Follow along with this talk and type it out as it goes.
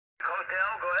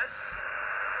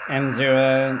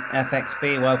M0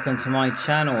 FXB, welcome to my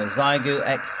channel. Zygo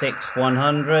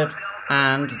X6100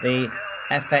 and the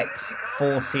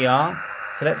FX-4CR.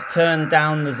 So let's turn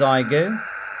down the Zygo.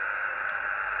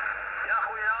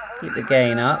 Keep the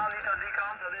gain up.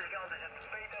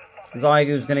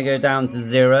 Zygo is going to go down to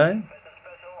 0.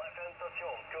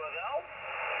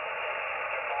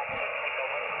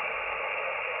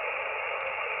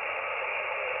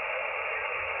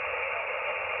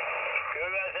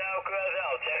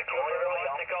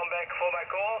 Voor mijn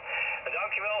call. En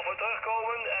dankjewel voor het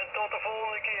terugkomen en tot de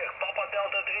volgende keer. Papa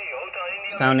Delta 3, Hotel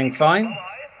India. Sounding fine.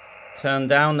 Turn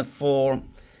down the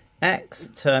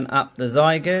 4X, turn up the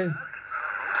Zygo.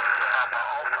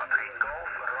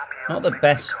 Not the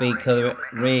best speaker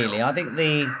really. I think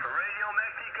the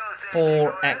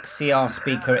 4XCR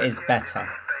speaker is better.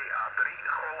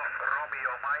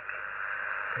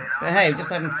 But hey, we're just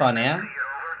having fun here.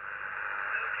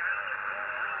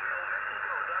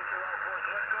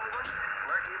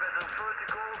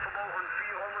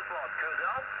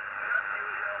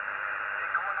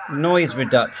 Noise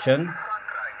reduction.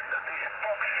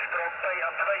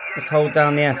 Just hold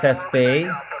down the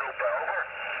SSB.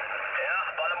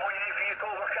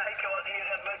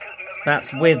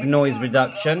 That's with noise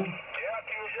reduction.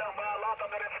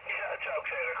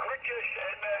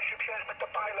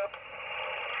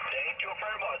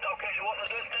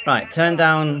 Right, turn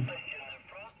down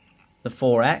the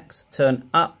 4X, turn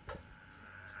up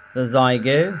the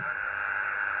Zygo,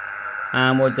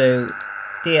 and we'll do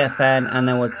DFN, and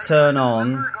then we'll turn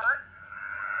on.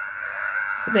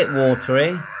 It's a bit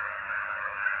watery.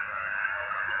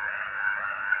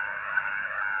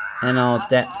 And our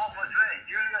depth.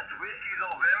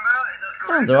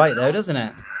 Sounds alright though, doesn't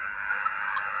it?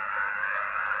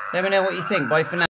 Let me know what you think. Bye for now.